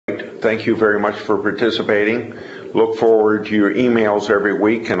Thank you very much for participating. Look forward to your emails every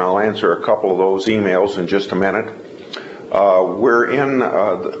week, and I'll answer a couple of those emails in just a minute. We're in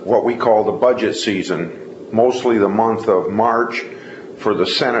what we call the budget season, mostly the month of March for the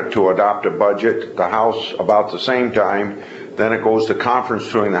Senate to adopt a budget, the House about the same time, then it goes to conference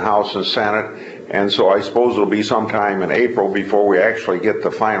between the House and Senate, and so I suppose it'll be sometime in April before we actually get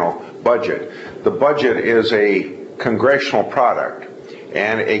the final budget. The budget is a congressional product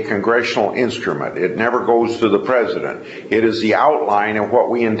and a congressional instrument. It never goes to the president. It is the outline of what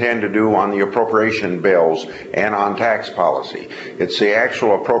we intend to do on the appropriation bills and on tax policy. It's the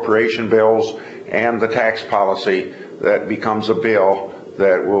actual appropriation bills and the tax policy that becomes a bill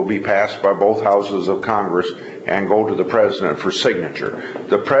that will be passed by both houses of Congress and go to the president for signature.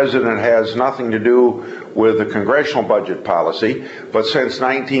 The president has nothing to do with the congressional budget policy, but since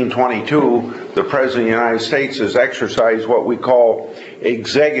 1922, the president of the United States has exercised what we call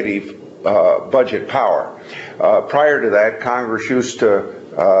executive budget power. Prior to that, Congress used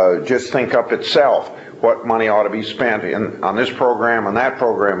to just think up itself what money ought to be spent on this program and that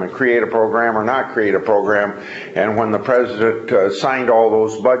program, and create a program or not create a program. And when the president signed all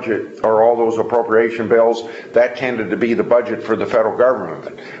those budget or all those appropriation bills, that tended to be the budget for the federal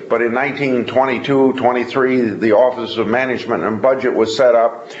government. But in 1922-23, the Office of Management and Budget was set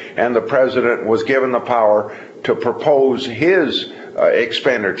up, and the president was given the power to propose his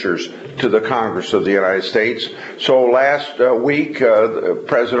expenditures to the Congress of the United States. So last week,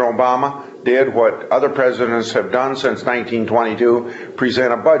 President Obama did what other presidents have done since 1922,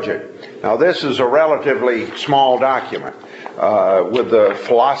 present a budget. Now this is a relatively small document with the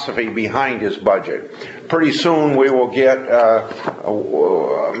philosophy behind his budget. Pretty soon we will get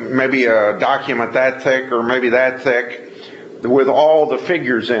maybe a document that thick or maybe that thick with all the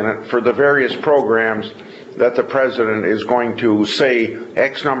figures in it for the various programs that the president is going to say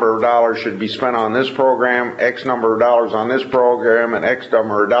X number of dollars should be spent on this program, X number of dollars on this program, and X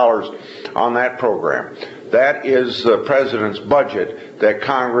number of dollars on that program. That is the president's budget that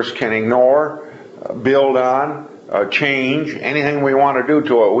Congress can ignore, build on, change. Anything we want to do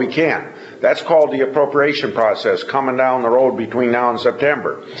to it, we can. That's called the appropriation process coming down the road between now and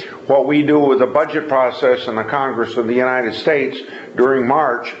September. What we do with the budget process in the Congress of the United States during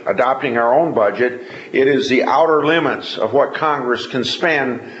March, adopting our own budget, it is the outer limits of what Congress can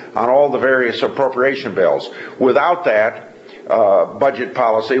spend on all the various appropriation bills. Without that budget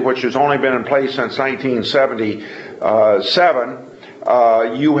policy, which has only been in place since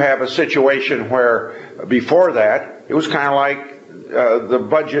 1977, you have a situation where before that, it was kind of like the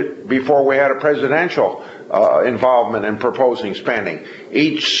budget before we had a presidential involvement in proposing spending.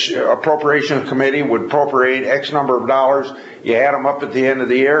 Each appropriations committee would appropriate X number of dollars. You add them up at the end of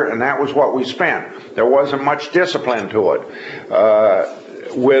the year, and that was what we spent. There wasn't much discipline to it.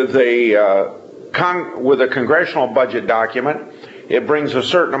 With a congressional budget document, it brings a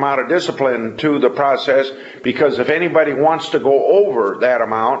certain amount of discipline to the process, because if anybody wants to go over that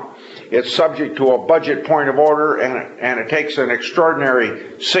amount, it's subject to a budget point of order, and it takes an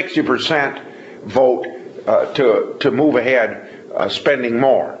extraordinary 60% vote to move ahead spending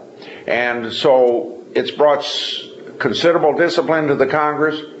more. And so it's brought considerable discipline to the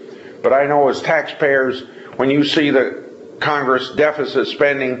Congress, but I know as taxpayers, when you see the Congress deficit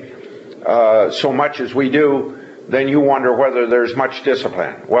spending so much as we do, then you wonder whether there's much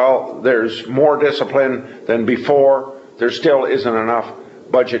discipline. Well, there's more discipline than before. There still isn't enough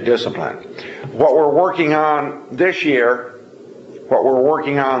budget discipline. What we're working on this year, what we're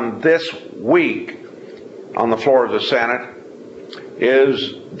working on this week on the floor of the Senate,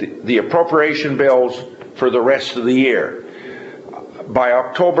 is the appropriation bills for the rest of the year. By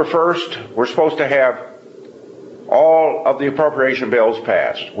October 1st, we're supposed to have all of the appropriation bills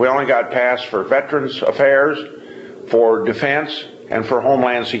passed. We only got passed for Veterans Affairs, for Defense, and for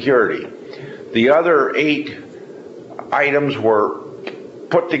Homeland Security. The other 8 items were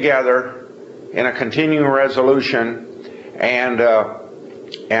put together in a continuing resolution and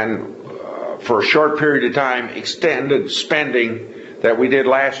for a short period of time extended spending that we did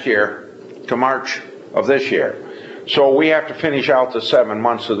last year to March of this year. So we have to finish out the 7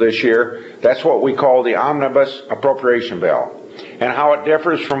 months of this year. That's what we call the Omnibus Appropriation Bill. And how it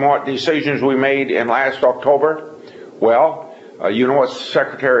differs from what decisions we made in last October? Well, you know what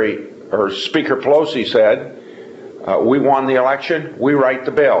Secretary or Speaker Pelosi said. We won the election, we write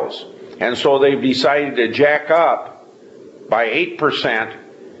the bills. And so they've decided to jack up by 8%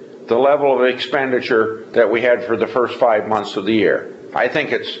 the level of expenditure that we had for the first 5 months of the year. I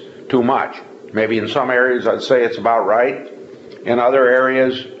think it's too much. Maybe in some areas I'd say it's about right. In other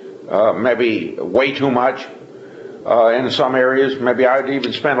areas, maybe way too much. In some areas, maybe I'd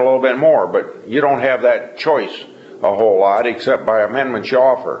even spend a little bit more, but you don't have that choice a whole lot except by amendments you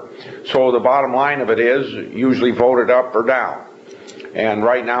offer. So the bottom line of it is usually voted up or down. And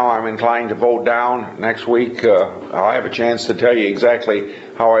right now I'm inclined to vote down. Next week I'll have a chance to tell you exactly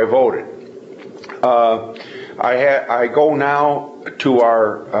how I voted. I go now to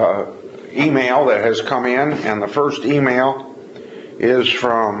our email that has come in, and the first email is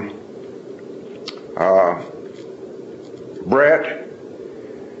from Brett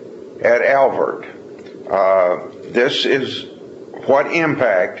at Alvord. This is: what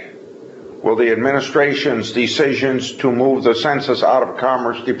impact will the administration's decisions to move the census out of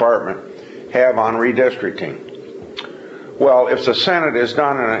Commerce Department have on redistricting? Well, if the Senate is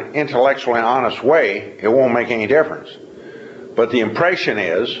done in an intellectually honest way, it won't make any difference. But the impression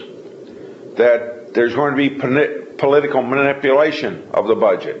is that there's going to be political manipulation of the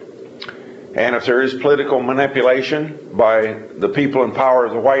budget. And if there is political manipulation by the people in power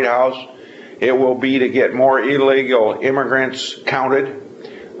of the White House, it will be to get more illegal immigrants counted,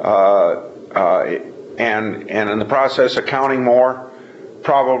 and in the process of counting more,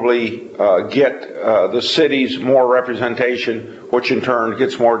 probably get the cities more representation, which in turn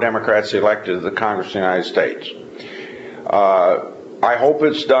gets more Democrats elected to the Congress of the United States. I hope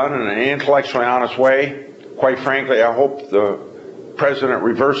it's done in an intellectually honest way. Quite frankly, I hope the President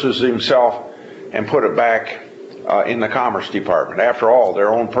reverses himself and put it back in the Commerce Department. After all, their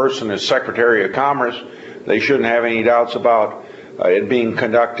own person is Secretary of Commerce. They shouldn't have any doubts about it being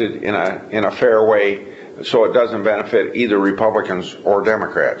conducted in a fair way, so it doesn't benefit either Republicans or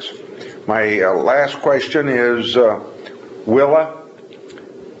Democrats. My last question is Willa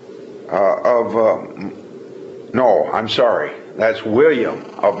that's William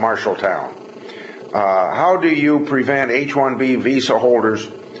of Marshalltown. How do you prevent H-1B visa holders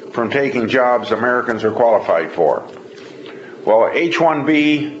from taking jobs Americans are qualified for? Well,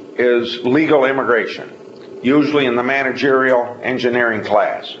 H-1B is legal immigration, usually in the managerial engineering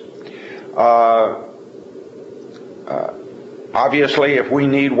class. Obviously, if we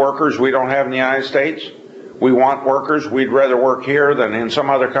need workers we don't have in the United States, we want workers, we'd rather work here than in some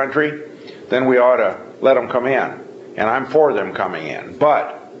other country, then we ought to let them come in. And I'm for them coming in.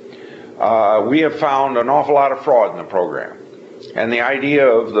 But we have found an awful lot of fraud in the program. And the idea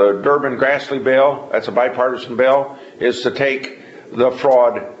of the Durbin-Grassley bill, that's a bipartisan bill, is to take the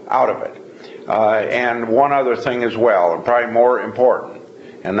fraud out of it. And one other thing as well, and probably more important,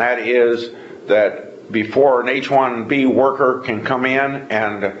 and that is that before an H-1B worker can come in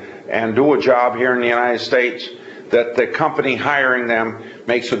and do a job here in the United States, that the company hiring them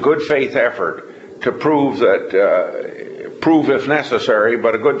makes a good faith effort to prove if necessary,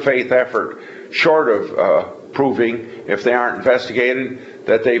 but a good faith effort short of proving, if they aren't investigated,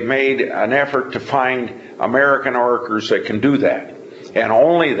 that they've made an effort to find American workers that can do that. And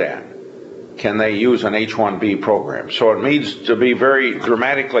only then can they use an H-1B program. So it needs to be very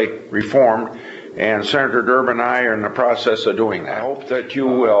dramatically reformed, and Senator Durbin and I are in the process of doing that. I hope that you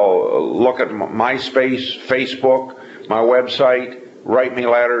will look at MySpace, Facebook, my website, write me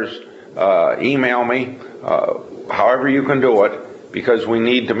letters, email me, however you can do it, because we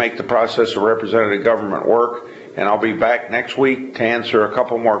need to make the process of representative government work. And I'll be back next week to answer a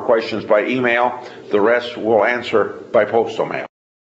couple more questions by email. The rest we'll answer by postal mail.